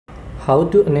How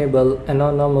to enable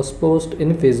anonymous post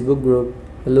in Facebook group.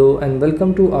 Hello and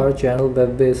welcome to our channel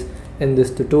Whizz. In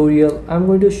this tutorial, I'm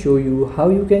going to show you how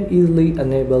you can easily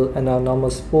enable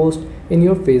anonymous post in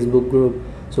your Facebook group.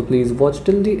 So please watch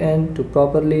till the end to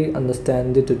properly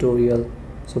understand the tutorial.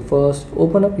 So first,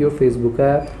 open up your Facebook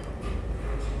app.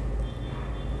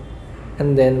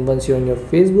 And then once you're in your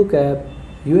Facebook app,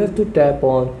 you have to tap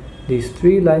on these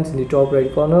three lines in the top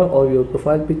right corner or your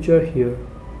profile picture here.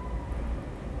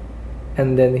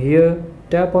 And then here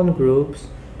tap on groups.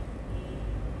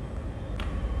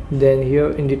 Then here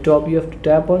in the top you have to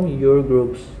tap on your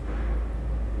groups,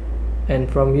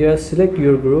 and from here select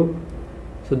your group.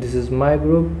 So this is my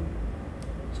group,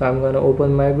 so I'm gonna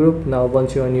open my group. Now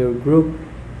once you're in your group,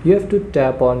 you have to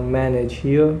tap on manage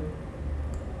here,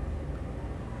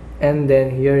 and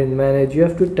then here in manage you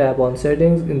have to tap on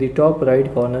settings in the top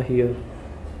right corner here.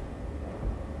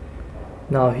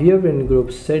 Now here in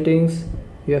group settings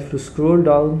you have to scroll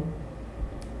down,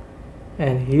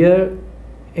 and here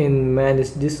in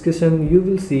manage discussion you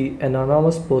will see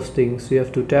anonymous posting, so you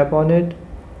have to tap on it,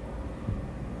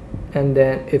 and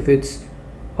then if it's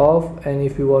off and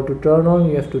if you want to turn on,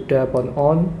 you have to tap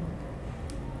on,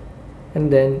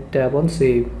 and then tap on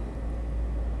save.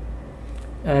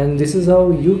 And this is how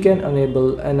you can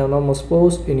enable anonymous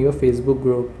post in your Facebook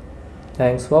group.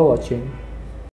 Thanks for watching.